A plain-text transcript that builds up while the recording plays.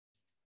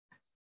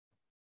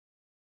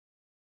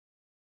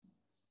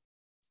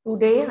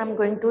Today I'm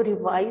going to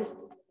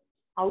revise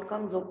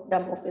outcomes of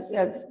democracy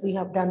as we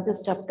have done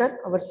this chapter.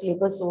 Our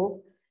syllabus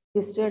of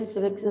history and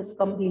civics is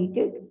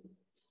completed.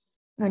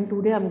 And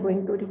today I'm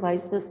going to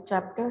revise this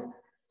chapter.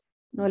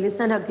 Now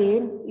listen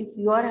again. If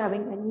you are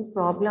having any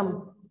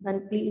problem,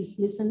 then please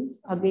listen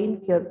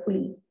again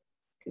carefully.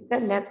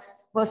 Okay, next,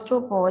 first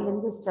of all,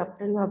 in this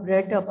chapter you have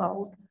read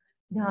about,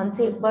 ध्यान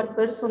से एक बार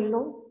फिर सुन लो,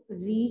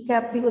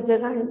 recap भी हो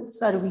जाएगा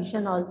and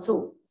revision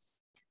also.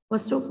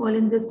 First of all,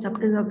 in this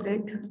chapter you have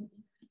read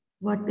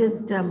what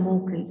is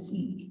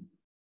democracy.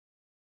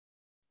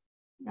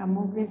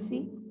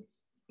 Democracy,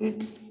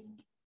 its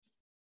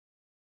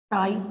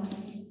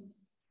types.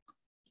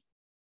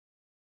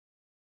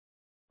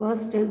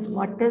 First is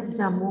what is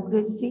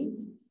democracy,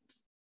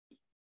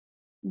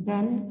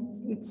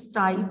 then its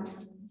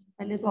types.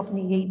 पहले तो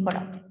आपने यही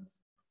पढ़ा.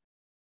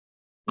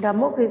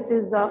 Democracy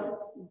is a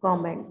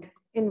government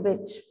in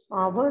which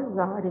powers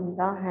are in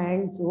the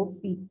hands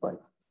of people.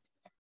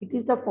 It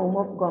is a form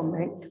of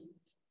government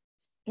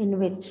in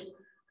which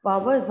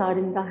powers are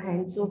in the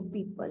hands of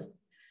people.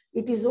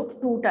 It is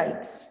of two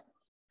types,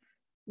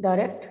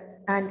 direct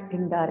and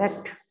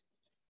indirect.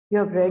 You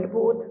have read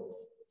both,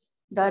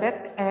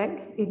 direct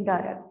and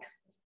indirect.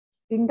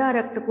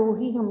 Indirect को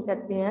ही हम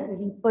कहते हैं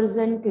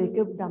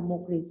representative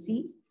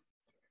democracy,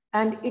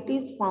 and it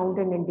is found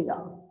in India.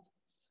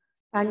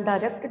 And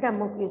direct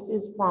democracy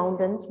is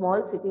found in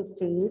small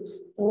city-states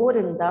or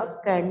in the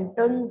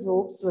cantons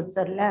of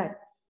Switzerland.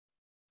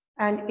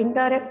 And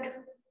indirect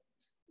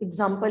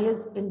example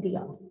is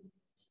India.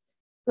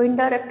 So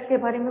indirect के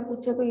बारे में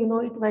पूछे तो you know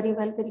it very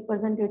well. The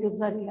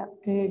representatives are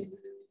elected.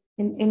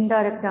 In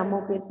indirect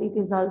democracy, it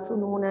is also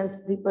known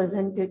as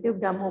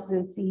representative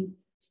democracy.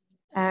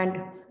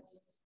 And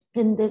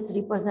in this,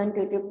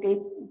 representative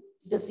take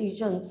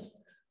decisions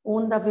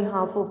on the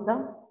behalf of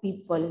the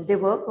people. They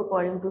work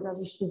according to the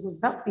wishes of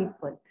the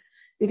people.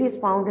 It is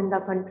found in the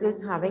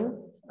countries having,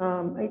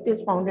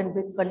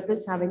 big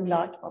countries having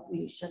large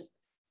population.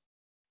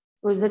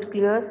 So is it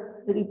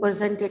clear?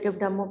 Representative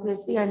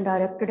democracy and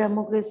direct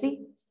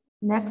democracy.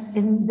 Next,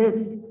 in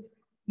this,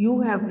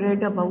 you have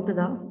read about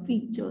the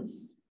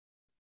features.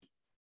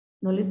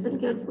 Now listen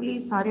carefully.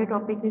 सारे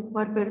topic एक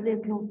बार फिर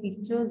देख लो.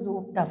 Features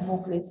of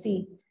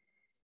democracy.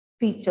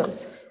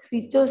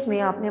 Features में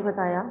आपने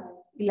बताया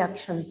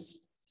elections.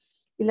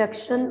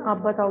 Election आप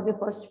बताओगे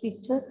first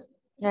feature,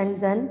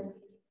 and then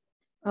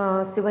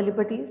civil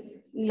liberties.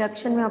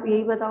 Election में आप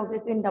यही बताओगे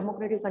कि in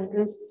democratic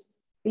countries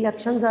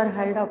elections are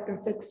held after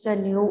fixed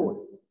tenure.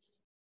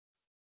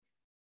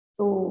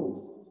 So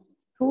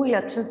through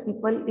elections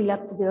people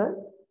elect their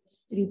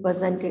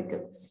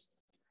representatives.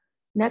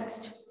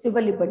 Next,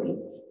 civil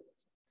liberties.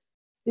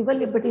 Civil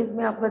liberties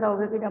में आप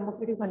बताओगे कि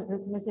democratic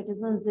countries में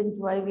citizens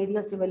enjoy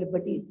various civil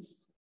liberties,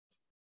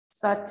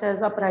 such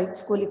as आप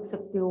rights को लिख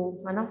सकते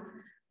हो, है ना.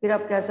 फिर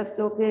आप कह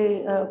सकते हो कि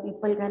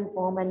people can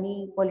form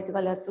any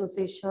political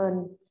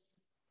association,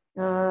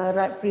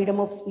 freedom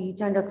of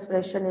speech and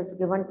expression is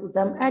given to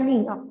them.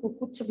 Any, आपको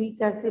कुछ भी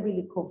कैसे भी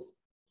लिखो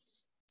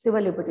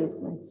civil liberties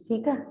में,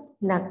 ठीक है.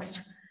 Next,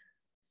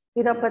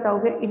 फिर आप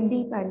बताओगे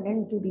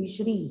independent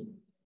judiciary.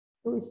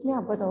 तो इसमें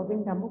आप बताओगे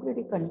in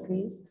democratic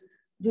countries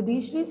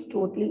judiciary is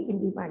totally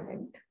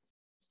independent.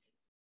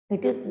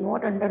 It is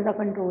not under the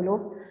control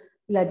of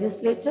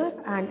legislature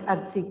and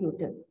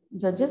executive.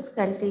 Judges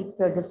can take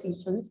their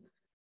decisions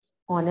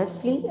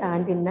honestly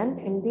and in an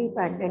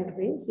independent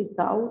way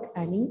without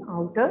any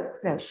outer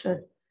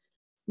pressure.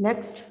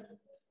 Next,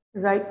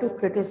 right to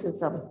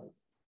criticism.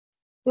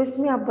 तो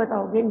इसमें आप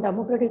बताओगे in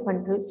democratic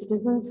countries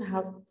citizens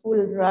have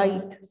full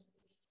right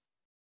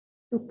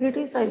to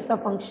criticize the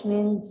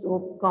functionings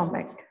of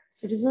government.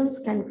 Citizens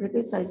can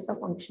criticize the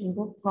functioning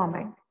of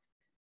government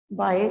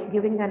by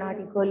giving an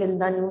article in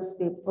the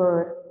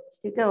newspaper,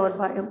 or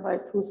by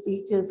through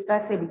speeches,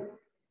 कैसे भी.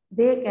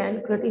 They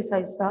can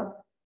criticize the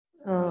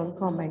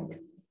government,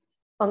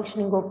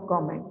 functioning of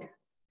government.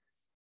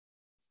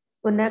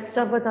 So next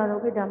आप बता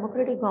दोगे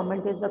democratic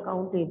government is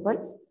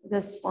accountable,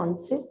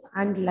 responsive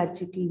and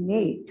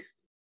legitimate.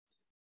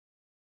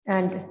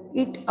 And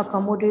it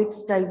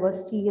accommodates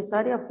diversity. ये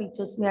सारे आप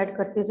features में add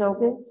करते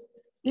जाओगे.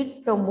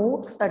 It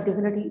promotes the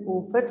dignity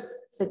of its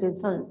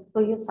citizens.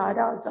 तो ये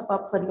सारा जब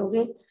आप कर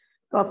लोगे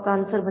तो आपका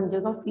आंसर बन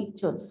जाएगा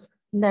features.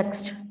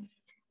 Next,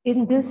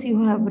 in this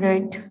you have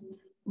read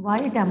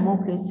why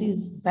democracy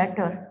is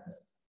better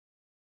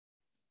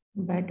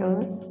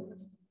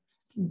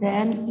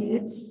than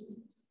its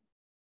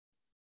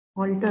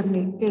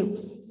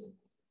alternatives.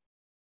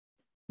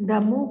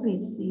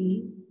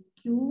 Democracy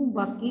क्यों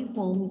बाकी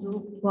forms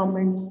of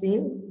government से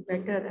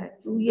better है,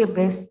 क्यों ये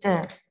best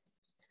है.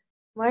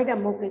 Why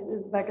democracy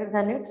is better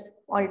than its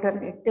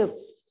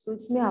alternatives? तो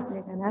इसमें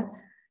आपने कहना है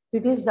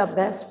it is the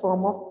best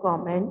form of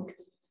government.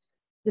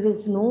 There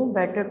is no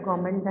better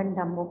government than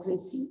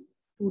democracy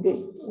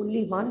today.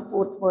 Only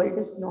 1/4 world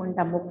is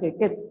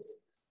non-democratic.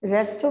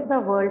 Rest of the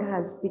world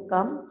has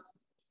become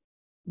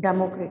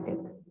democratic.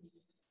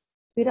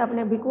 फिर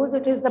आपने because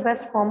it is the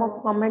best form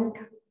of government.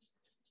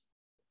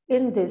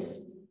 In this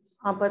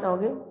आप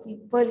बताओगे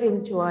people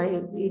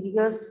enjoy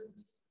various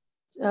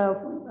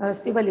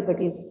civil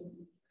liberties.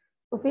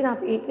 तो फिर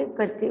आप एक एक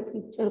करके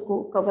फीचर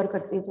को कवर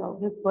करते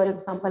जाओगे। फॉर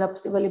एग्जांपल आप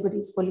सिविल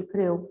लिबर्टीज को लिख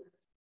रहे हो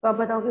तो आप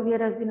बताओगे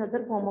where has been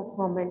other form of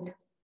government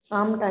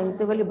sometimes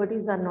civil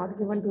liberties are not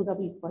given to the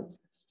people.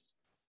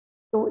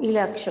 तो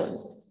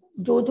इलेक्शंस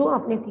जो जो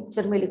आपने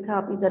फीचर में लिखा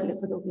आप इधर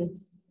लिख दोगे।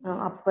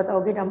 आप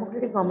बताओगे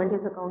democratic government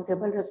is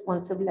accountable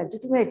responsible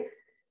legitimate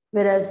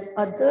whereas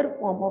other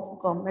form of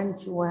government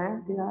जो है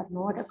they are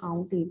not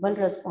accountable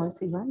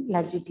responsive and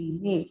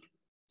legitimate.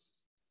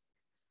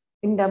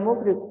 In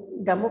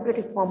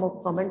democratic form of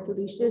government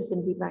judiciary is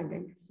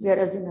independent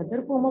whereas in other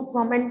form of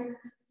government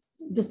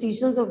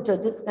decisions of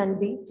judges can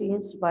be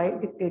changed by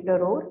dictator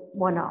or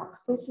monarch.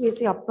 तो इस वजह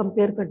से आप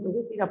compare कर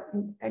दोगे फिर आप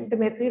and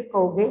में फिर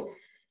कहोगे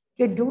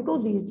कि due to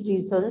these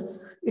reasons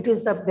it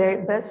is the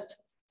best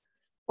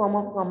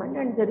form of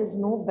government and there is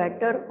no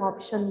better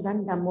option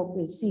than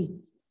democracy.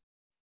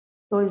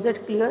 तो इज इट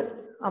क्लियर?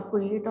 आपको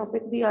ये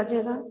टॉपिक भी आ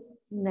जाएगा।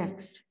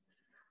 नेक्स्ट,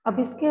 अब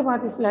इसके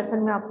बाद इस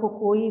लेसन में आपको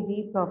कोई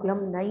भी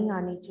प्रॉब्लम नहीं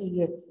आनी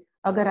चाहिए।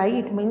 अगर आई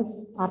इट मीन्स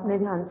आपने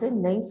ध्यान से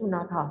नहीं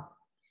सुना था।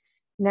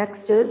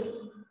 नेक्स्ट इज,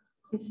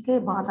 इसके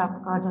बाद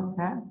आपका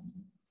जाता है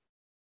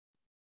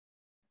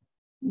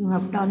you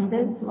have done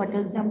this, what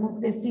is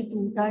democracy,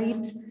 two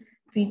types,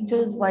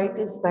 features, why it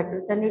is better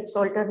than it's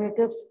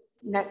alternatives.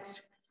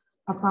 Next,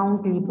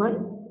 accountable,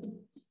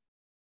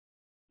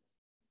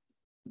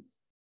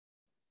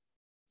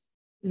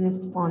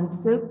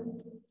 responsive,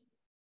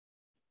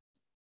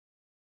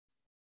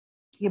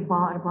 ये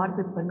बार बार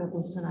पेपर में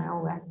क्वेश्चन आया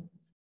हुआ है,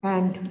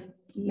 and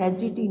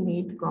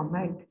legitimate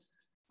government.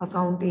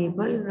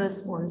 Accountable,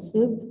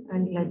 responsive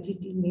and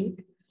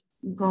legitimate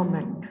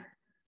government,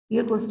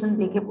 ये क्वेश्चन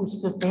देके पूछ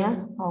सकते हैं।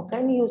 हाउ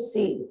कैन यू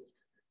से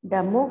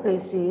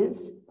democracy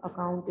is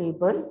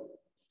accountable,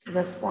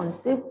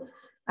 responsive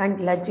and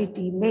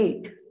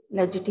legitimate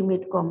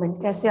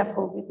government? कैसे आप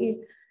कहोगे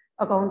कि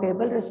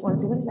accountable,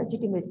 responsive and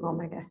legitimate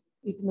government है?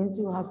 It means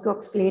you have to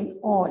explain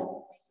all.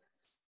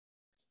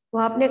 तो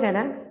आपने कहना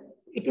है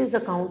it is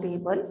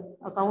accountable.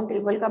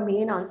 Accountable का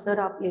मेन आंसर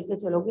आप लेके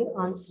चलोगे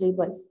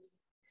answerable.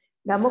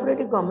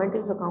 Democratic government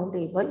is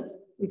accountable.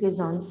 It is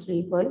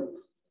answerable.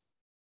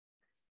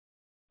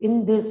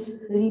 In this,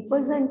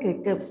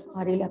 representatives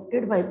are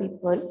elected by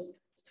people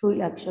through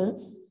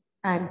elections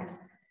and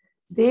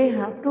they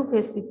have to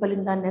face people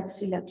in the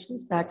next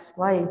elections. That's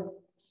why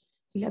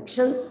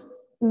elections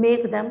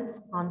make them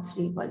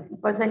answerable.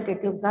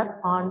 Representatives are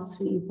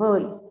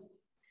answerable.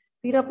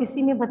 फिर आप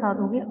इसी में बता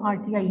दोगे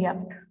RTI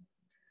act,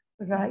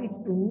 right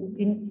to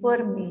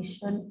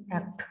information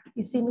act,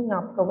 इसी में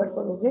आप cover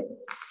करोगे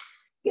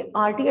कि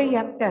RTI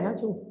एक्ट है ना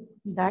जो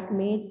दैट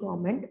मेक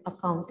गवर्नमेंट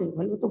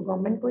अकाउंटेबल, वो तो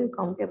गवर्नमेंट को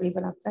अकाउंटेबल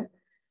बनाता है।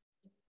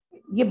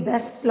 ये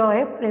बेस्ट लॉ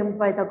है framed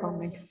by the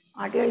government.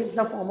 RTI is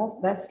the form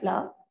of best law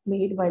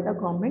made by the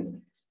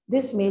government.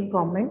 This make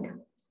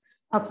government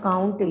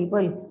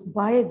accountable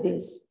by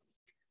this.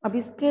 अब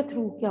इसके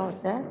थ्रू क्या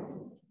होता है,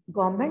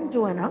 गवर्नमेंट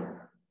जो है ना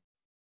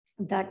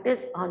that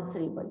is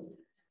answerable.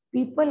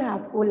 People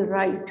have full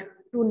right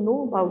to know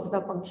about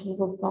the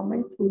functioning of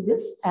government through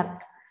this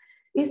act.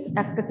 इस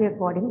act के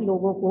अकॉर्डिंग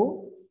लोगों को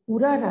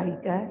पूरा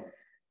राइट है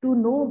to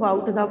know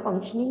about the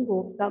functioning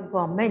of the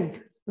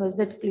government.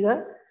 Is it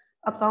clear?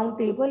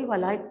 Accountable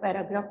वाला एक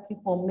paragraph की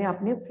form में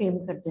आपने फ्रेम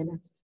कर देना।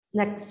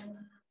 नेक्स्ट,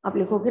 आप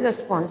लिखोगे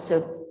रिस्पॉन्सिव,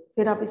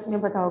 फिर आप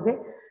इसमें बताओगे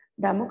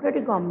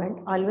democratic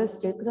government always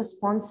take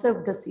responsive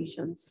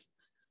decisions.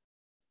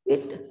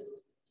 It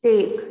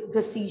take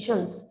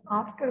decisions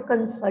after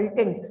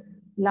consulting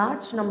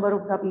large number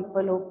of the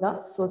people of the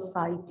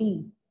society,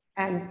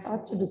 and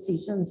such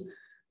decisions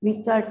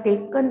which are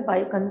taken by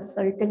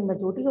consulting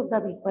majority of the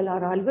people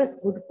are always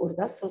good for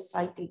the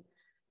society.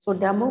 So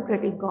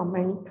democratic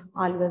government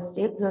always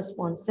take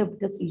responsive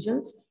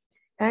decisions,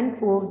 and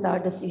for the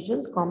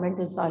decisions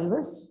government is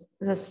always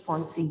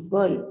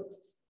responsible.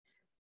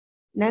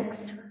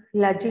 Next,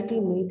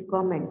 legitimate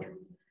government.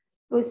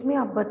 तो इसमें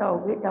आप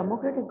बताओगे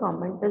democratic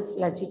government is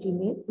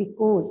legitimate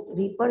because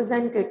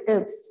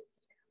representatives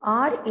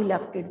are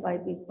elected by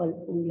people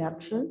through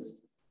elections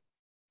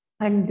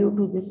and due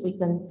to this we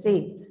can say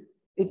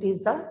it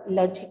is a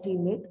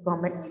legitimate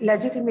government.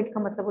 Legitimate का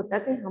मतलब होता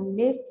है कि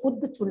हमने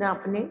खुद चुना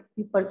अपने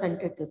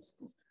रिप्रेजेंटेटिव्स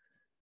को,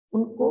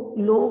 उनको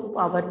लोग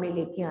पावर में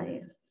लेके आए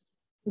हैं।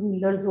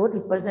 रूलर्स और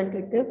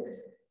representative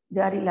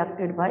they are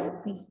elected by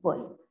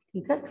people,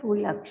 ठीक है, थ्रू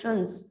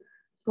इलेक्शंस।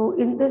 तो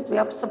इन दिस वे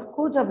आप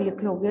सबको जब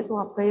लिख लोगे तो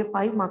आपका ये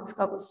 5 मार्क्स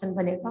का क्वेश्चन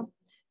बनेगा।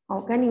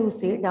 हाउ कैन यू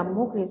से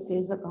democracy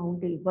is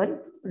accountable,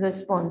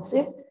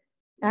 responsive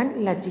and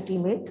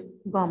legitimate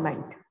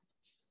government?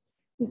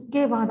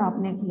 इसके बाद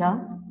आपने किया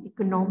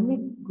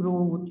economic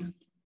growth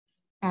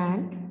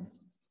and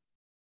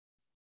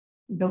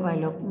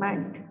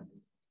development.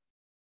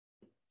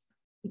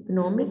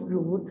 Economic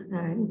growth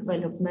and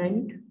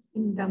development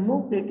in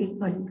democratic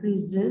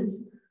countries is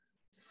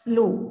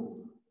slow,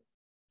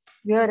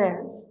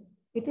 whereas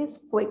it is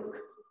quick,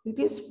 it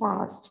is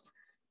fast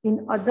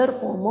in other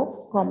form of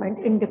government.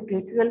 In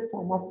dictatorial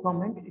form of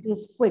government it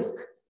is quick.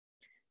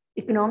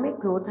 Economic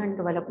growth and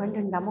development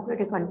in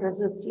democratic countries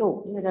is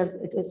slow, whereas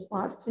it is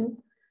fast in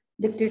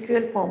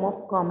dictatorial form of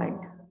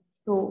government.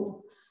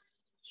 So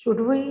should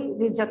we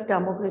reject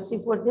democracy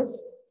for this?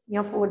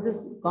 या for this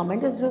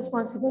government is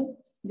responsible?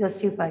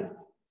 Justify.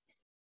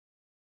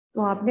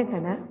 तो आपने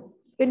कहना है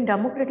in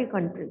democratic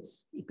countries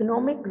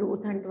economic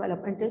growth and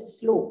development is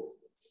slow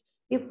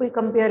if we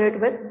compare it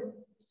with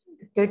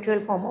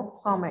dictatorial form of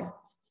government.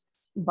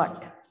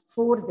 But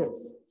for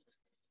this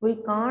we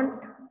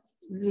can't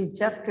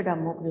reject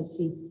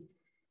democracy.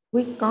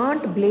 We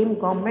can't blame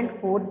government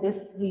for this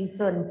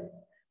reason.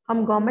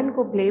 हम government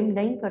को blame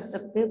नहीं कर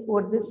सकते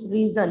for this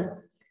reason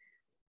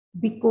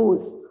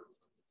because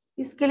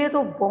इसके लिए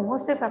तो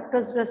बहुत से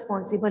फैक्टर्स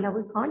रिस्पॉन्सिबल है.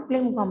 We can't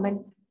blame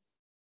government.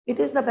 It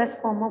is the best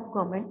form of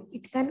government.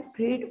 It can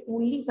create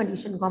only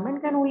condition.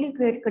 Government can only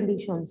create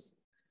conditions.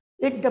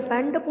 It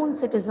depend upon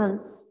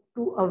citizens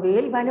to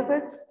avail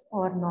benefits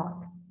और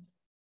not.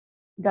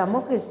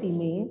 Democracy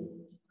में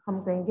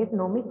हम कहेंगे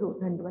economic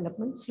growth and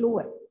development slow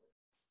है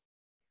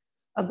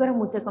अगर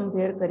हम उसे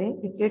compare करें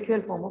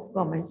dictatorial form of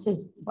government से.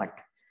 बट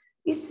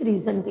इस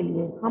रीजन के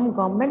लिए हम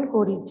गवर्नमेंट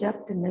को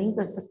रिजेक्ट नहीं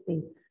कर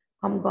सकते.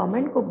 हम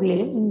गवर्नमेंट को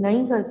ब्लेम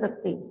नहीं कर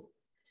सकते.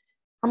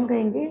 हम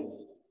कहेंगे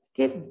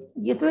कि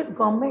ये तो एक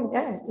गवर्नमेंट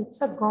है.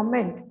 It's a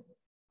government.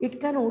 It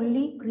can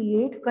only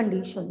create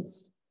conditions.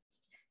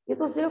 ये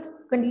तो सिर्फ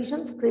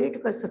कंडीशंस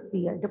क्रिएट कर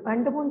सकती है.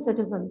 Depend upon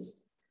citizens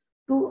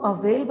to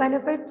avail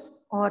benefits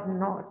और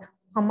नॉट.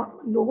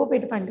 हम लोगों पे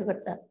डिपेंड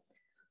करता है.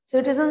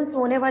 सिटीजन्स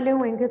होने वाले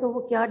होंगे तो वो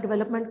क्या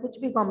डेवलपमेंट कुछ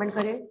भी गवर्नमेंट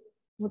करे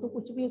वो तो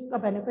कुछ भी उसका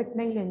बेनिफिट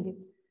नहीं लेंगे.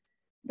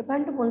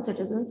 Depend upon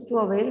citizens to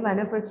avail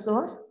benefits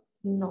और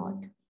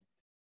नॉट.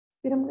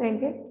 फिर हम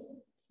कहेंगे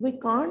we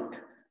can't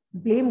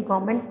blame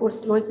government for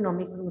slow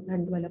economic growth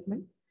and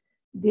development.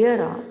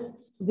 There are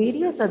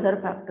various other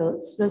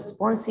factors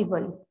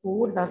responsible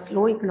for the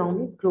slow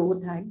economic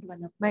growth and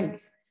development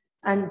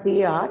and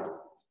they are.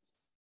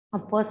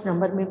 अब first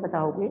number में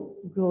बताओगे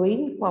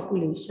growing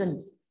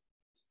population,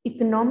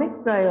 economic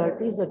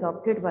priorities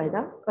adopted by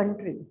the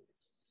country,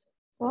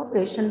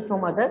 cooperation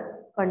from other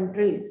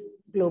countries,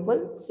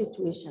 global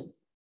situation.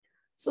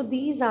 So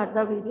these are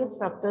the various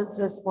factors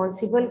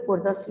responsible for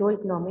the slow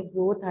economic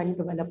growth and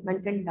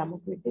development in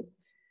democratic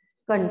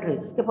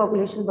countries. The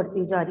population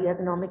बढ़ती जा रही है,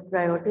 economic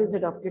priorities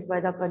adopted by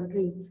the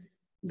country,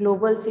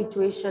 global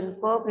situation,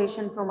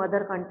 cooperation from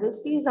other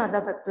countries. These are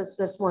the factors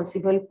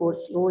responsible for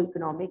slow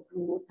economic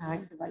growth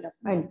and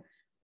development.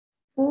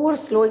 For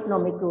slow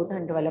economic growth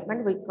and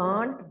development, we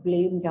can't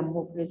blame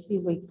democracy.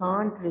 We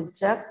can't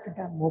reject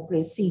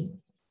democracy.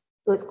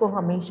 तो इसको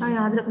हमेशा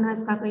याद रखना है.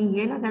 इसका कहीं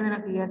ये ना कहना ना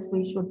कि yes,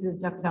 we should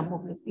reject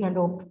democracy and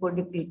opt for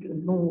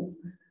dictatorship. No.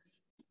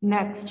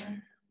 Next,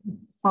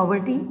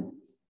 poverty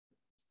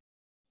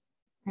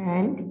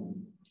and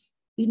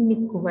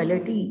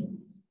inequality.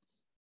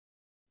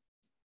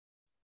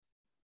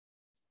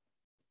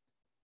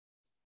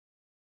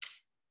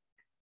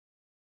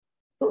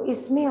 तो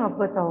इसमें आप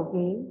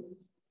बताओगे.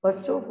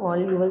 First of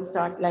all, you will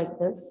start like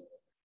this.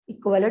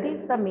 Equality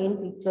is the main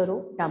feature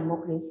of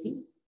democracy.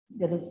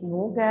 There is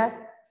no gap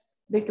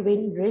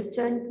between rich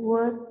and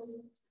poor,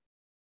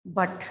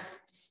 but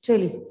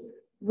still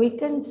we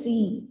can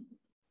see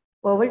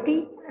poverty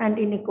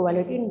and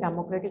inequality in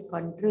democratic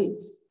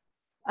countries.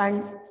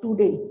 And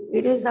today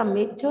it is a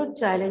major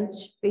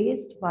challenge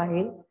faced by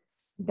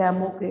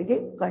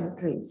democratic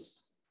countries.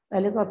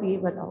 पहले तो आप ये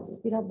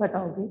बताओगे, फिर आप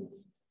बताओगे.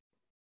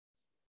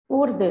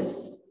 For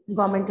this,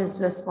 government is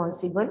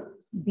responsible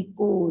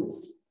because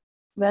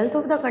wealth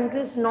of the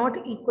country is not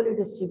equally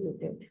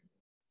distributed.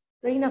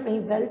 कहीं ना कहीं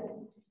wealth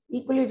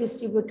equally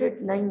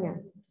distributed नहीं है.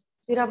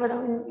 फिर आप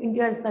बताओ,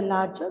 India is the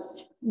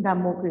largest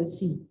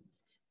democracy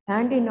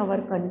and in our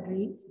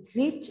country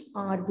rich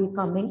are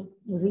becoming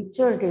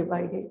richer day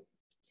by day.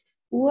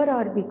 Poor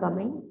are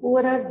becoming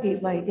poorer day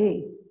by day.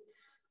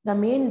 The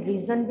main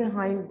reason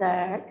behind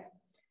that,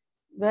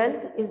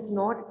 wealth is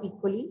not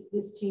equally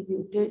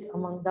distributed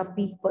among the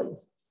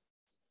people.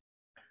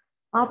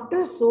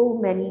 After so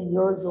many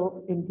years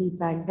of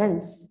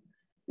independence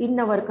in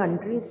our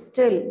country,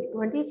 still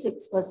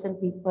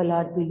 26% people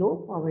are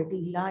below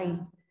poverty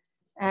line.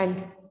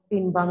 And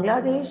in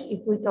Bangladesh,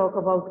 if we talk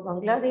about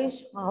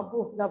Bangladesh, half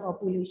of the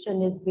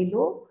population is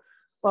below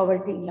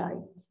poverty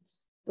line.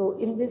 So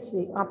in this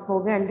way, आप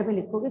होगे and में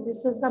लिखोगे,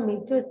 this is the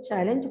major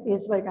challenge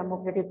faced by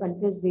democratic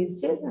countries these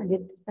days and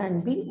it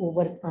can be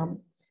overcome.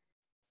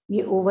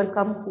 ये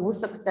overcome हो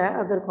सकता है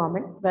अगर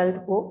government wealth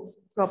को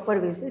प्रॉपर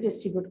वे से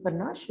डिस्ट्रीब्यूट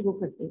करना शुरू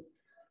कर दे.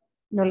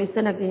 No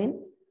listen again.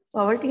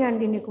 Poverty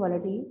and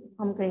inequality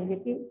हम कहेंगे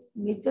कि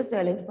मेजर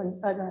चैलेंज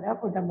बनता जा रहा है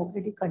फॉर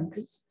डेमोक्रेटिक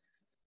कंट्रीज.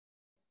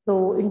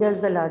 तो India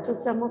is the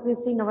largest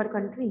democracy in our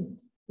country.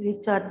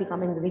 Rich are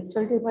becoming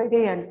richer day by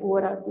day and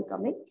poor are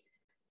becoming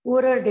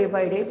poorer day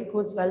by day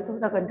because wealth of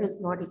the country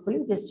is not equally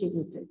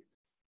distributed.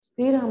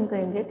 फिर हम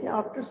कहेंगे कि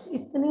after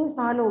इतने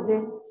साल हो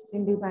गए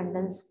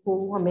independence को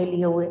हमें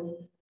लिए हुए,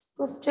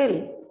 तो स्टिल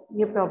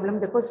ये प्रॉब्लम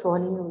देखो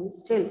सॉल्व नहीं हुई.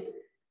 Still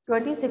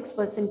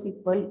 26%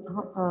 people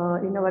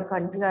in our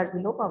country are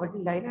below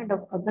poverty line. And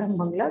अगर हम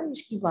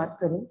बांग्लादेश की बात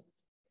करें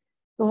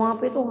तो वहाँ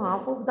पे तो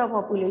half of the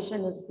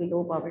population is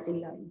below poverty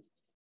line.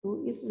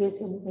 तो इस वजह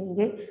से हम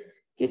कहेंगे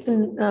कि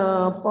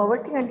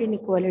poverty and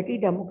inequality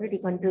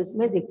democratic countries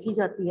में देखी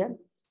जाती है.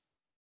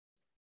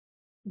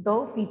 The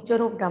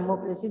feature of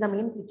democracy, the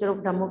main feature of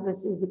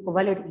democracy is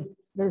equality.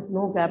 There is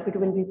no gap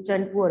between rich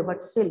and poor,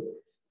 but still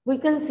we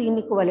can see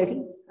inequality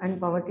and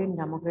poverty in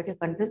democratic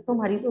countries. तो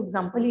हमारी तो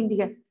example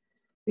India,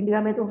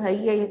 India में तो है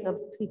ही है ये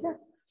सब. ठीक है,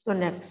 तो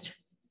नेक्स्ट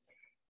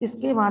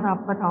इसके बाद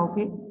आप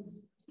बताओगे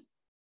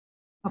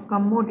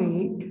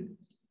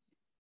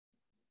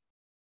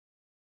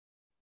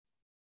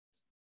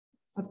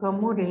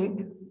accommodate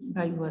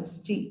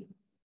diversity.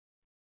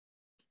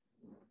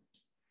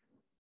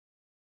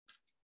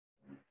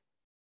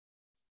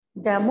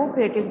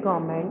 Democratic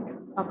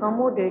government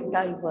accommodate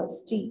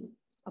diversity,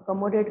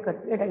 accommodate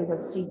करती है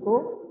डाइवर्सिटी को.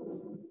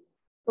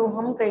 तो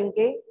हम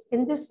कहेंगे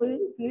in this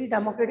field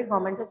democratic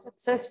government is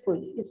successful.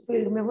 इस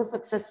फील्ड में वो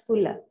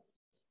सक्सेसफुल है.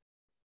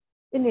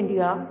 In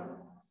India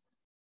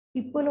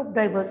people of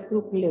diverse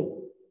group live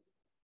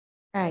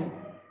and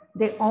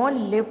they all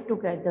live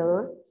together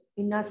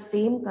in a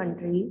same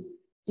country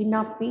in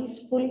a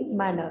peaceful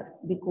manner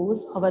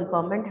because our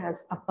government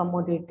has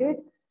accommodated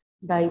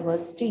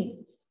diversity.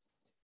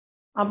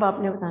 अब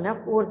आपने बताना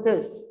for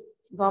this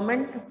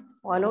government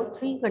follow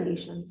three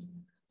conditions.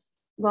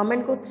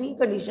 Government को three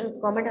conditions,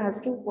 government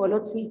has to follow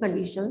three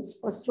conditions.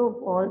 First of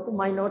all तो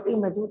minority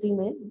majority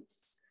में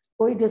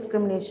कोई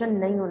discrimination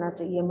नहीं होना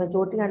चाहिए.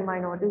 Majority and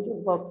minority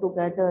should work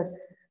together.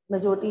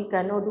 Majority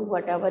can not do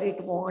whatever it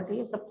want.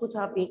 ये सब कुछ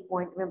आप एक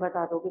पॉइंट में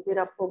बता दोगे. फिर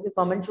आप कहोगे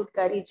government should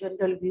carry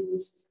general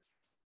views.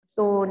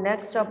 तो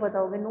नेक्स्ट आप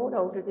बताओगे no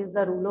doubt it is the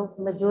rule of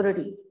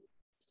majority,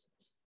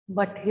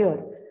 but here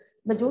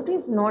majority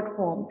is not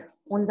formed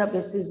on the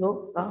basis of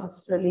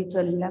cast,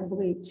 religion,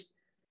 language.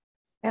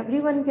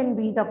 Everyone can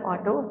be the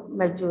part of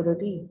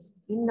majority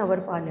in our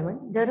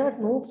parliament. There are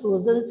no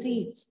frozen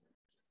seats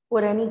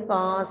for any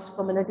caste,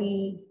 community.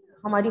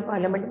 हमारी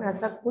parliament में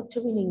ऐसा कुछ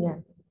भी नहीं है.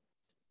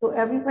 तो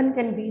everyone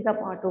can be the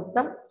part of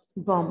the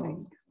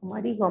government.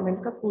 हमारी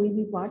government का कोई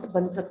भी part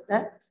बन सकता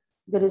है.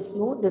 There is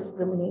no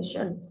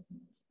discrimination.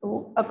 तो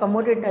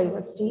accommodate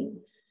diversity,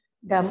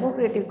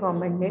 democratic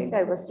government ने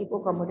diversity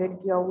को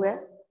accommodate किया हुआ है.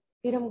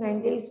 फिर हम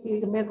कहेंगे इस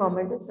field में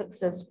government is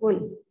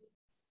successful.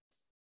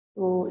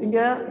 तो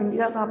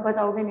इंडिया का आप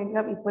बताओगे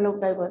India people of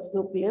diverse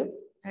group live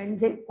and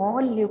they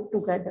all live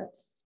together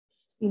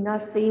in a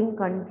same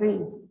country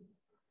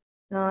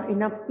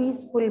in a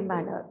peaceful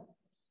manner.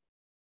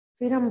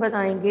 फिर हम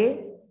बताएंगे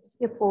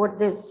कि for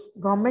this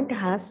government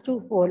has to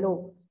follow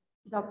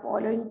the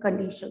following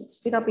conditions.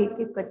 फिर आप एक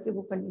एक करके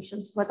वो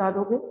कंडीशंस बता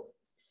दोगे.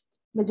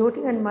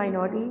 Majority and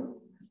minority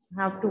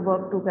have to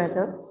work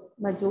together.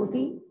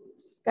 Majority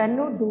can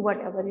not do what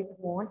ever it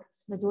won't.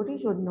 Majority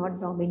should not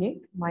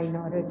dominate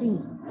minority.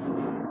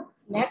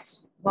 Next,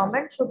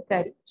 government should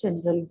carry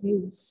general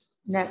views.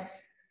 Next,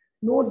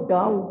 no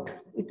doubt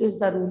it is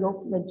the rule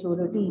of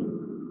majority.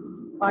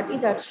 Party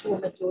that show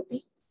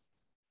majority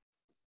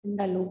in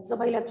the Lok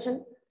Sabha election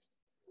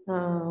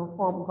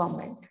form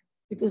government.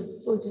 It is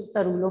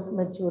the rule of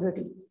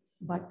majority.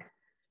 But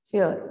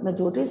here,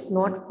 majority is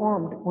not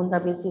formed on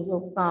the basis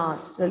of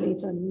caste,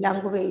 religion,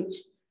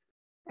 language.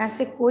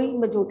 ऐसे कोई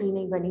majority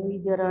नहीं बनी हुई.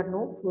 There are no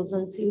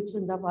frozen seats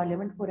in the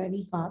parliament for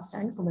any caste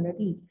and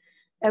community.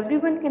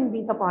 Everyone can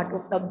be the part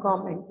of the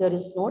government. There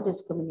is no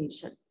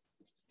discrimination.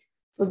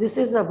 So this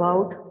is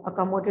about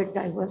accommodate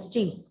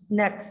diversity.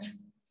 Next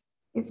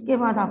इसके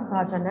बाद आपका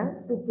आ जाना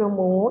है to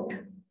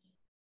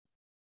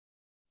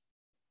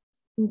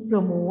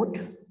promote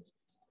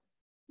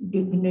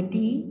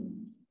dignity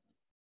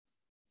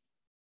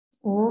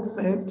of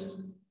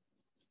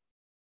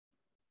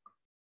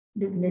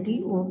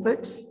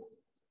its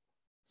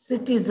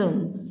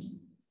citizens.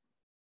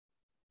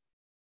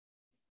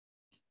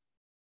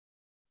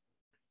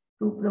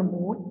 To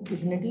promote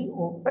dignity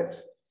of its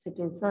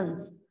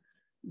citizens.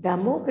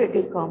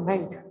 Democratic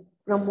government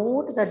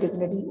promote the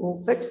dignity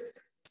of its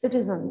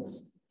citizens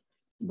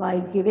by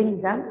giving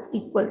them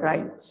equal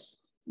rights.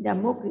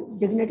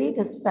 Dignity,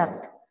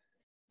 respect.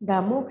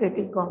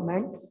 Democratic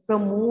government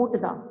promote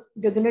the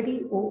dignity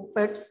of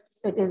its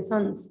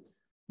citizens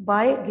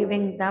by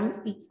giving them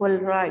equal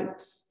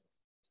rights.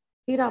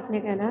 फिर आपने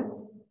कहना है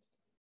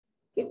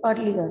कि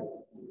earlier,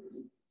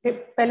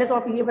 पहले तो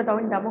आप ये बताओ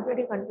in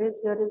democratic countries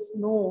there is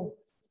no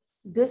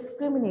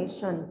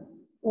discrimination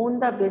on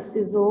the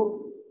basis of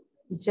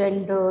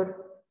gender,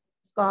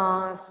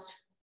 cast,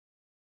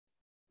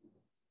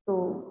 तो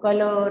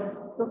कलर,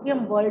 क्योंकि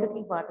हम वर्ल्ड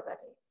की बात कर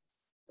रहे हैं.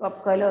 तो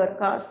अब कलर,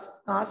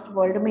 कास्ट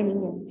वर्ल्ड में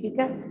नहीं है. ठीक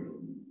है,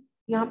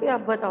 यहाँ पे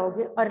आप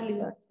बताओगे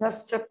earlier the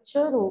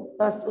structure of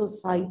the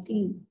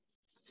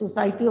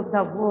society of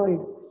the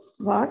world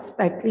was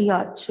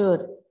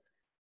patriarchal.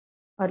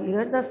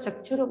 Earlier, the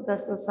structure of the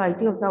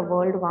society of the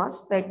world was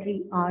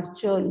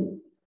patriarchal.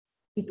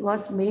 It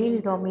was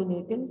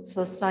male-dominating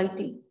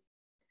society.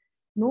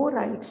 No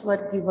rights were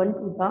given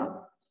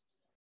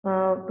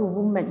to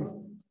women.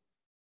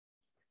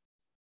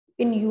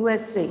 In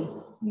USA,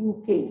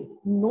 UK,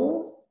 no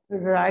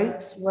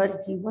rights were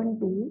given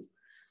to.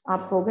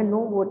 आप कहोगे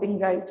no voting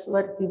rights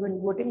were given.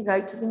 Voting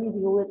rights भी नहीं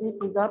दिए हुए थे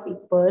to the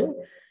people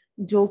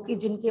जो कि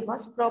जिनके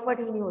पास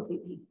प्रॉपर्टी नहीं होती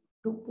थी,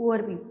 to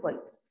poor people.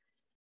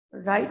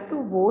 Right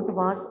to vote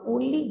was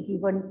only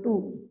given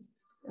to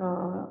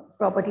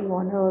property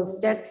owners,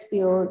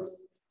 taxpayers.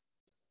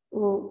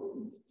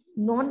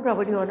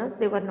 Non-property owners,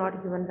 they were not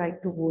given right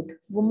to vote.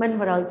 Women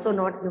were also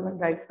not given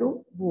right to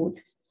vote.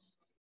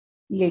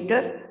 Later,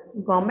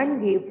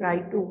 government gave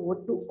right to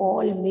vote to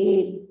all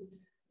male,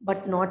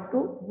 but not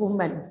to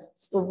women.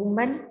 So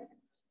women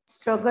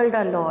struggled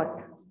a lot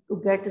to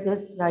get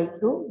this right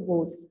to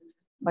vote.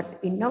 But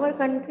in our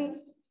country,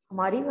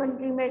 हमारी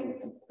country में,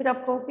 फिर आप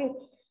कहोगे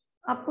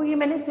आपको ये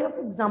मैंने सिर्फ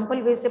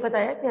example वे से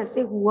बताया कि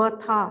ऐसे हुआ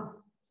था,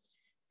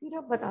 फिर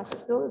आप बता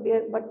सकते हो.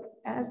 But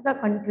as the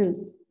countries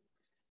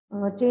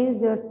change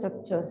their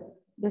structure,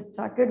 they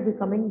started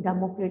becoming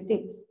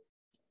democratic,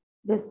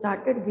 they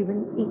started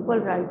giving equal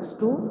rights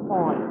to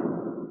all.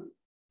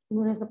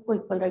 उन्होंने सबको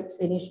इक्वल राइट्स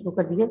देने शुरू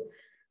कर दिए.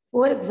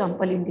 फॉर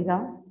एग्जाम्पल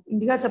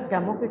इंडिया जब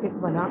डेमोक्रेटिक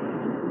बना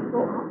तो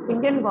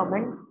Indian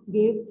government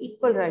gave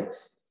equal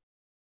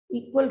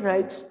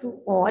rights to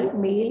all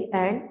male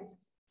and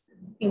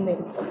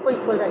female, सबको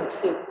equal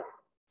rights they.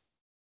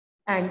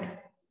 And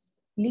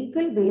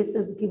legal base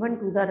is given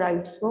to the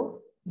rights of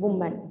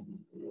women.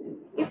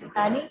 If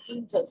any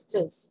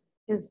injustice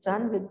is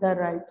done with the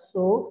rights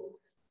of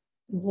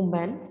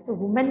women, the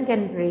woman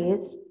can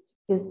raise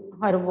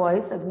her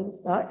voice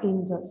against the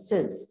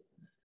injustice.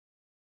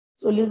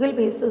 So legal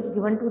base is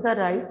given to the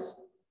rights.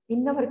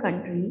 In our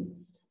country,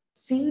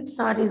 seats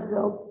are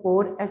reserved for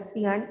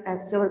SC and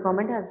ST. Our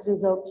government has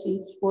reserved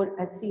seats for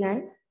SC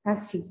and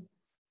ST.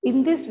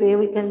 In this way,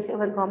 we can say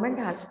our government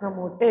has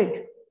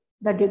promoted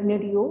the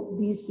dignity of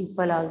these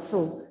people also.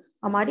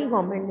 हमारी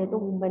government ने तो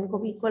women को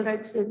भी equal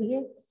rights दे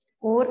दिए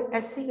और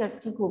SC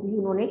ST को भी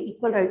उन्होंने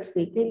इक्वल राइट्स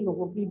देके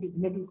लोगों की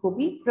डिग्निटी को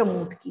भी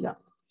प्रमोट किया.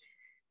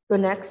 तो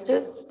next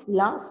is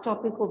last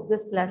topic of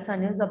this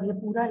lesson is, अब ये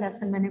पूरा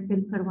लेसन मैंने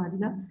फिल करवा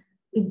दिया.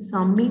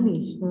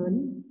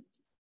 Examination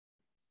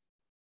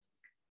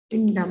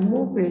in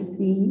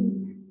democracy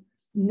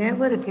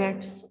never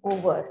gets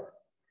over.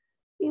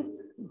 If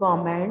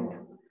government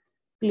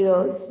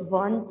clears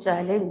one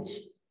challenge,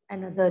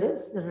 another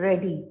is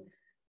ready.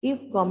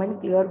 If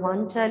government clear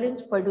one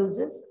challenge,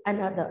 produces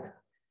another.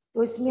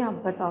 तो इसमें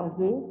आप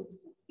बताओगे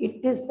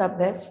it is the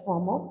best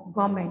form of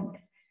government.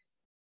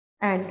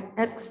 And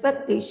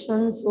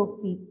expectations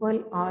of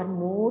people are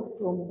more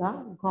from the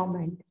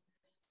government.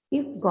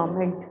 If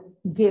government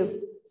give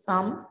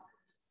some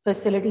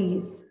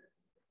facilities,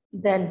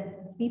 then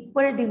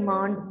people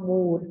demand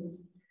more.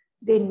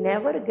 They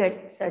never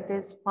get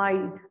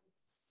satisfied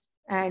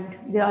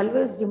and they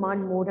always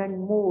demand more and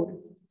more.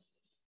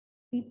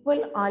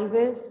 People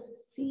always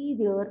see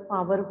their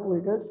power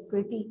holders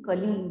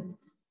critically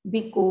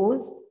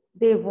because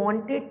they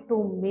wanted to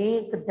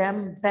make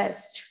them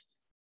best.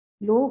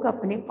 लोग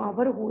अपने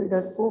power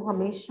holders को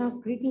हमेशा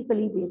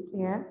critically देखते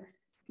हैं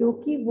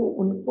क्योंकि वो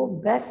उनको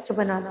best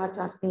बनाना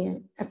चाहते हैं.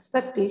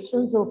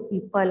 Expectations of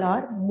people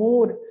are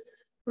more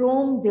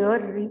from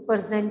there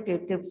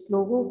representatives.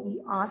 लोगों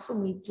की आस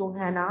उम्मीद जो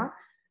है ना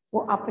वो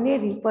अपने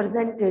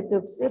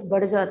रिप्रेजेंटेटिव से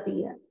बढ़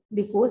जाती है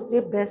बिकॉज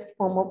ये बेस्ट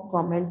फॉर्म ऑफ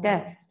गवर्नमेंट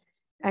है.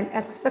 And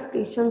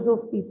expectations of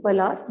people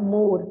are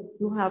more.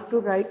 You have to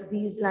right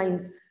these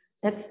lines.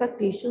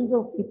 Expectations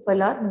of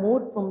people are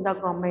more from the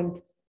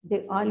government. They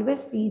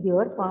always see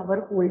their power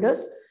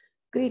holders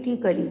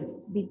critically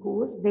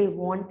because they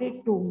wanted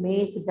to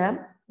make them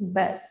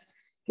best.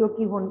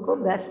 क्योंकि वो उनको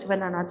best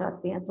बनाना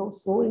चाहते हैं. तो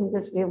so in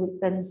this way we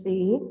can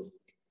say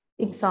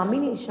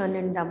examination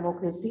in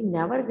democracy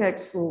never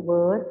gets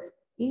over.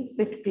 If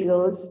it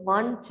clears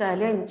one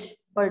challenge,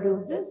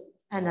 produces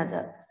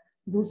another.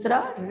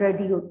 दूसरा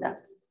ready होता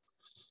है.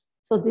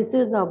 So this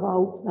is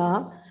about the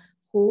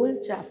whole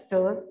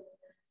chapter.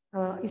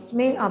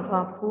 इसमें अब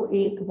आपको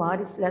एक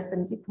बार इस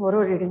लेसन की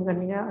थोरो रीडिंग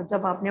करनी है.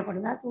 जब आपने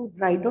पढ़ना है तो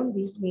right on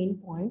these main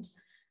points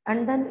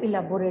and then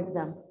elaborate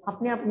them.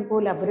 अपने आप को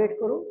इलेबोरेट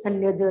करो and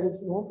there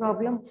is no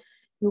problem.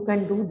 You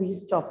can do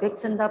these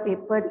topics in the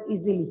paper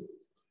easily.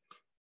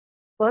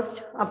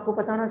 First आपको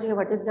पता होना चाहिए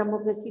what is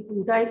democracy.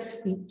 Two types,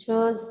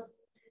 features.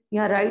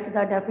 या right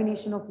the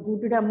definition of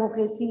good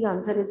democracy.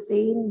 Answer is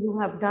same you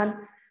have done.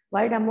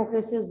 Why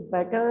democracy is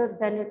better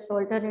than its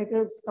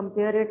alternatives?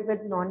 Compare it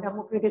with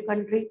non-democratic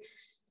country.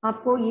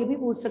 आपको ये भी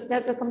पूछ सकता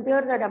है कि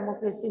compare the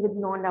democracy with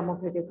non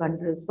democratic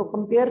countries. तो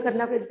compare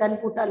करना फिर then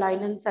put a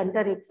line in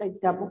centre. एक साइड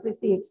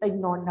डेमोक्रेसी, एक side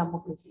non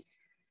democracy.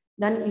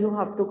 Then you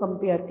have to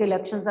compare.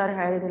 Elections are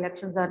held,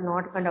 elections are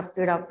not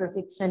conducted after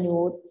fixed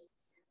tenure.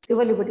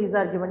 Civil liberties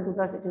are given to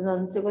the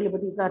citizens. Civil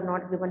liberties are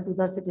not given to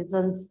the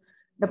citizens.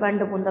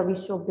 Depend upon the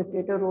wish of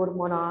dictator or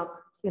monarch.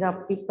 फिर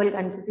आप people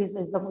can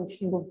criticize the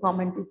functioning of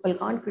government. People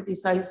can't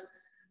criticize.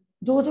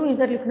 जो जो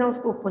इधर लिखना है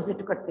उसको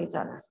opposite करते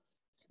जाना.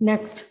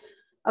 नेक्स्ट,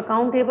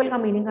 अकाउंटेबल का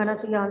मीनिंग आना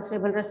चाहिए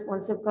आंसरेबल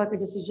रेस्पॉन्सिव का. कि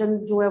डिसीजन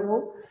जो है वो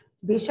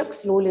बेशक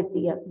स्लो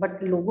लेती है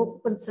बट लोगों को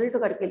कंसल्ट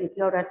करके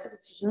लेती है और ऐसे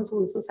डिसीजन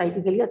होल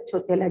सोसाइटी के लिए अच्छे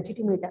होते हैं,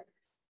 लेजिटिमेट है.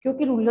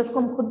 क्योंकि रूलर्स को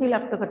हम खुद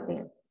इलेक्ट करते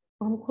हैं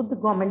तो हम खुद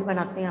गवर्नमेंट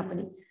बनाते हैं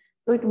अपनी.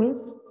 तो इट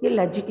मीन्स ये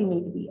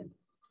लेजिटिमेट भी है.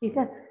 ठीक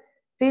है.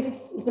 फिर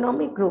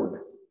इकोनॉमिक ग्रोथ.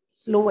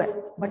 स्लो है,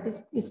 बट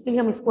इसके लिए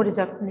हम इसको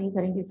रिजेक्ट नहीं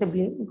करेंगे, इसे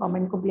ब्लेम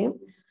गवर्नमेंट को ब्लेम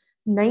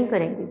नहीं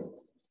करेंगे।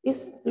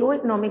 इस slow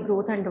economic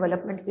growth and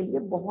development के लिए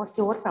बहुत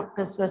से और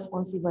फैक्टर्स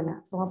रेस्पॉन्सिबल हैं,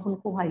 तो आप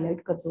उनको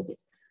हाईलाइट कर दोगे।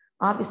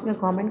 आप इसमें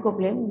गवर्नमेंट को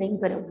ब्लेम नहीं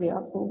करोगे,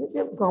 आप कहोगे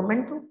कि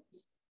government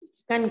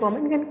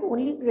can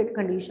only create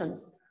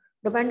conditions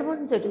depend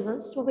on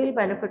citizens two will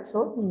benefits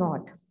और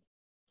नॉट।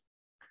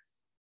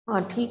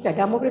 हाँ ठीक है,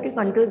 डेमोक्रेटिक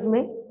कंट्रीज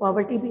में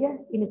पॉवर्टी भी है,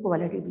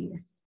 इनइक्वालिटी भी है,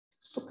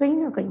 तो कहीं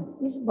ना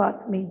कहीं इस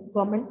बात में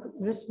गवर्नमेंट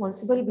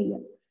रिस्पॉन्सिबल भी है,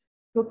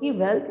 क्योंकि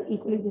वेल्थ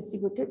इक्वली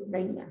डिस्ट्रीब्यूटेड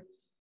नहीं है।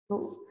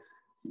 तो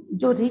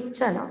जो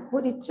रिच है ना वो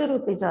रिचर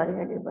होते जा रहे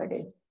हैं day by day,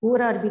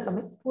 poor are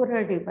becoming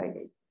poorer day by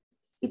day.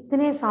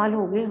 इतने साल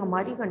हो गए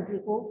हमारी कंट्री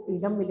को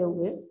फ्रीडम मिले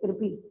हुए, फिर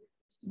भी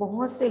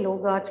बहुत से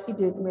लोग आज की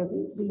डेट में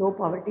भी बिलो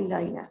पॉवर्टी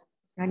लाइन है।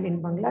 And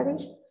in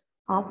Bangladesh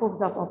half of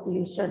the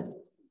population,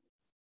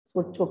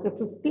 सोचो कि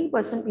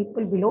 50%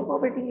 पीपल बिलो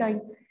पॉवर्टी लाइन,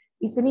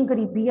 इतनी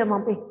गरीबी है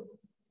वहां पे।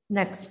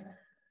 Next,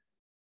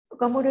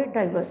 accommodate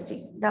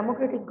diversity.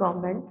 Democratic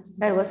government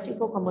diversity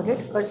को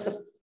अकोमोडेट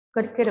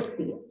करके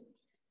रखती है,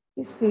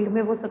 इस फील्ड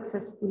में वो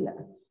सक्सेसफुल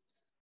है।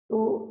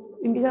 तो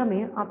इंडिया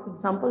में आप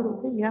एग्जांपल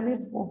दोगे, इंडिया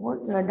में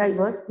बहुत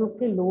डाइवर्स ग्रुप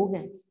के लोग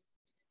हैं,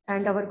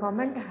 and our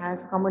government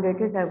has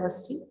accommodated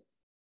diversity.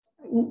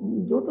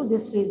 Due to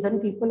this reason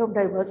people of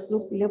diverse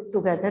group live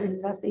together in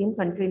the same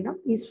country in a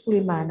peaceful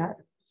manner.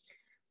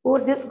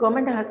 For this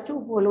government has to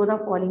follow the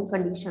following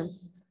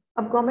conditions.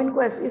 अब government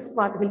को इस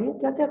बात के लिए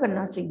क्या क्या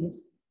करना चाहिए?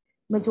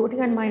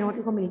 मेजोरिटी एंड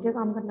माइनॉरिटी को मिलकर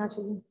काम करना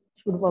चाहिए,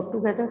 शुड वर्क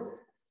टुगेदर।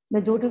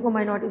 मेजोरिटी को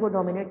माइनॉरिटी को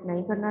डोमिनेट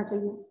नहीं करना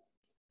चाहिए।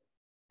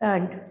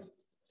 एंड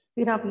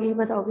फिर आप यही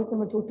बताओगे कि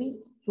मेजोरिटी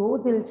जो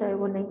दिल चाहे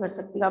वो नहीं कर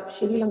सकती। आप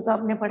श्रीलंका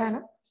आपने पढ़ा है ना,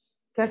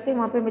 कैसे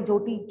वहाँ पे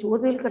मेजोरिटी जो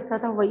दिल करता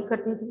था वही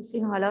करती थी,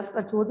 सिंहालास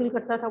का जो दिल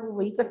करता था वो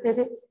वही करते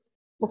थे।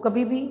 वो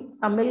कभी भी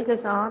तमिल के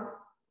साथ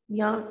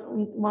या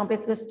वहाँ पे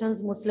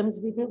क्रिश्चियंस मुस्लिम्स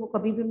भी थे, वो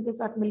कभी भी उनके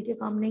साथ मिलके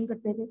काम नहीं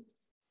करते थे,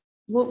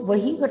 वो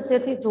वही करते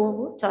थे जो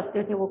वो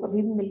चाहते थे, वो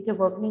कभी भी मिलके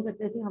वर्क नहीं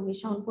करते थे,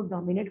 हमेशा उनको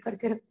डोमिनेट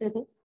करके रखते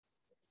थे।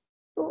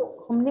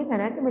 तो हमने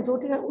कहना है कि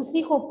मेजोरिटी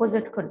उसी को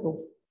अपोजिट कर दो।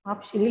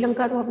 आप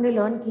श्रीलंका तो आपने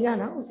लर्न किया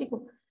ना, उसी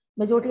को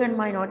majority and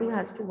minority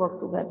has to work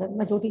together.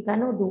 Majority can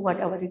not do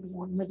whatever it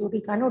want, majority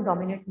can not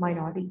dominate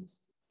minority.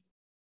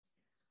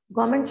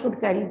 Government should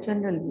carry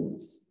general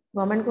views,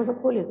 government को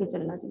सबको लेके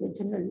चलना चाहिए,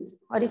 जनरल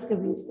हर एक के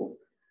व्यूज को।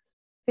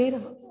 फिर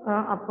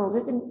आप कहोगे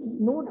कि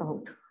नो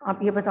डाउट, आप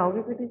ये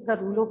बताओगे कि it is the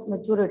rule of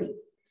majority,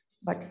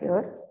 but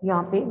here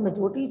यहाँ पे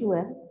मेजोरिटी जो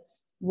है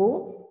वो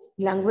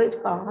लैंग्वेज,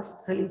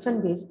 कास्ट,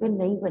 रिलीजन बेस पे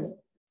नहीं बनी।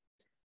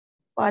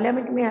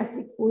 पार्लियामेंट में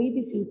ऐसी कोई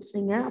भी सीट्स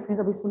नहीं है। आपने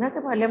कभी सुना है कि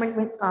पार्लियामेंट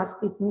में इस कास्ट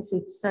की इतनी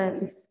सीट्स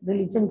है, इस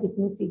रिलीजन की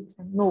इतनी सीट्स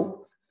है?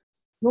 No,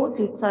 no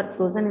seats are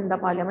frozen in the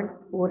parliament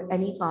for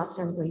any caste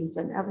and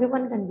religion,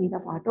 everyone can be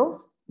the part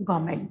of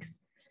government.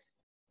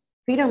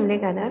 फिर हमने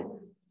कहना है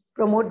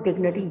promote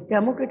dignity.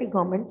 Democratic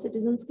government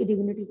citizens की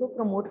डिग्निटी को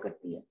प्रमोट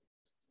करती है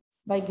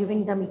by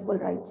giving them equal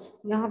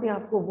rights. यहाँ पे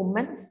आपको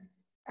वुमेन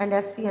एंड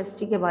SC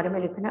ST के बारे में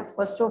लिखना है।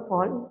 First of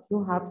all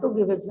you have to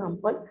give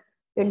example,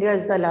 India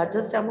is the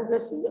largest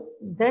democracy,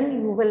 then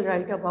you will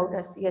write about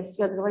SC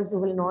ST, otherwise you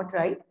will not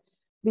write,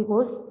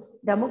 because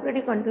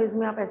democratic countries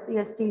में आप SC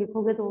ST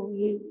लिखोगे तो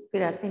ये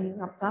फिर ऐसे नहीं,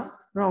 आपका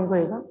wrong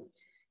होएगा।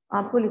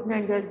 आपको लिखना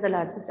है India is the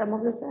largest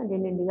democracy and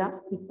in India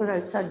equal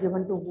rights are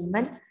given to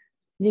women,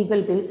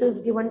 legal basis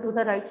given to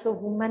the rights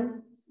of women.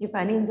 If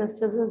any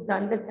injustice is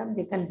done with them,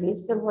 they can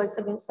raise their voice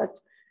against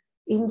such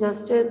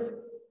injustice.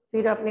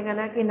 फिर आपने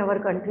कहना है कि in our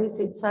country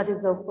seats are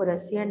reserved for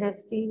SC and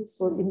ST,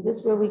 so in this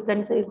way we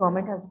can say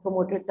government has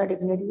promoted the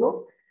dignity of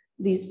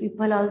these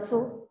people also.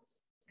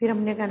 फिर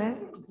हमने कहना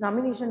है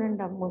examination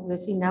and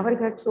democracy never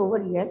gets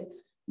over. Yes,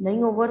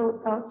 नहीं over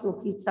होता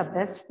क्योंकि it's the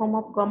best form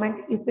of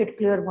government. If it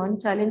clear one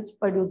challenge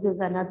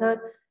produces another,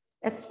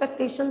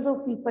 expectations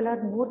of people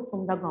are more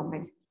from the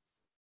government,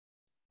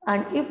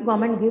 and if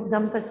government give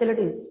them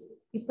facilities,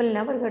 people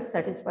never get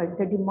satisfied.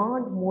 They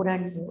demand more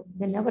and more,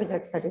 they never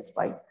get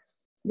satisfied.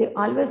 They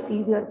always see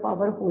their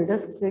power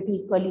holders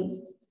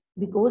critically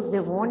because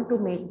they want to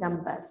make them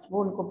best.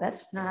 वो उनको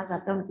best बनाना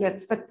चाहते हैं, उनकी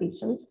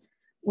expectations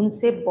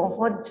उनसे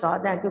बहुत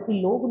ज़्यादा है क्योंकि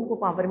लोग उनको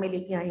पावर में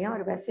लेके आए हैं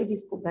और वैसे भी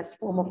इसको बेस्ट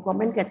फॉर्म ऑफ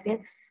गवर्नमेंट कहते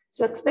हैं।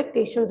 सो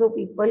एक्सपेक्टेशंस ऑफ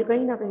पीपल,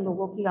 कहीं ना कहीं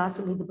लोगों की आस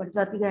उम्मीद बढ़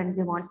जाती है, and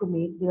they want to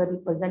make their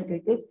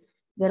representative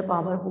their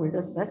power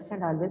holders best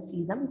and always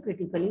see them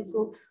critically.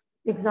 So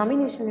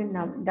examination in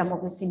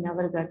democracy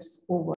never gets over.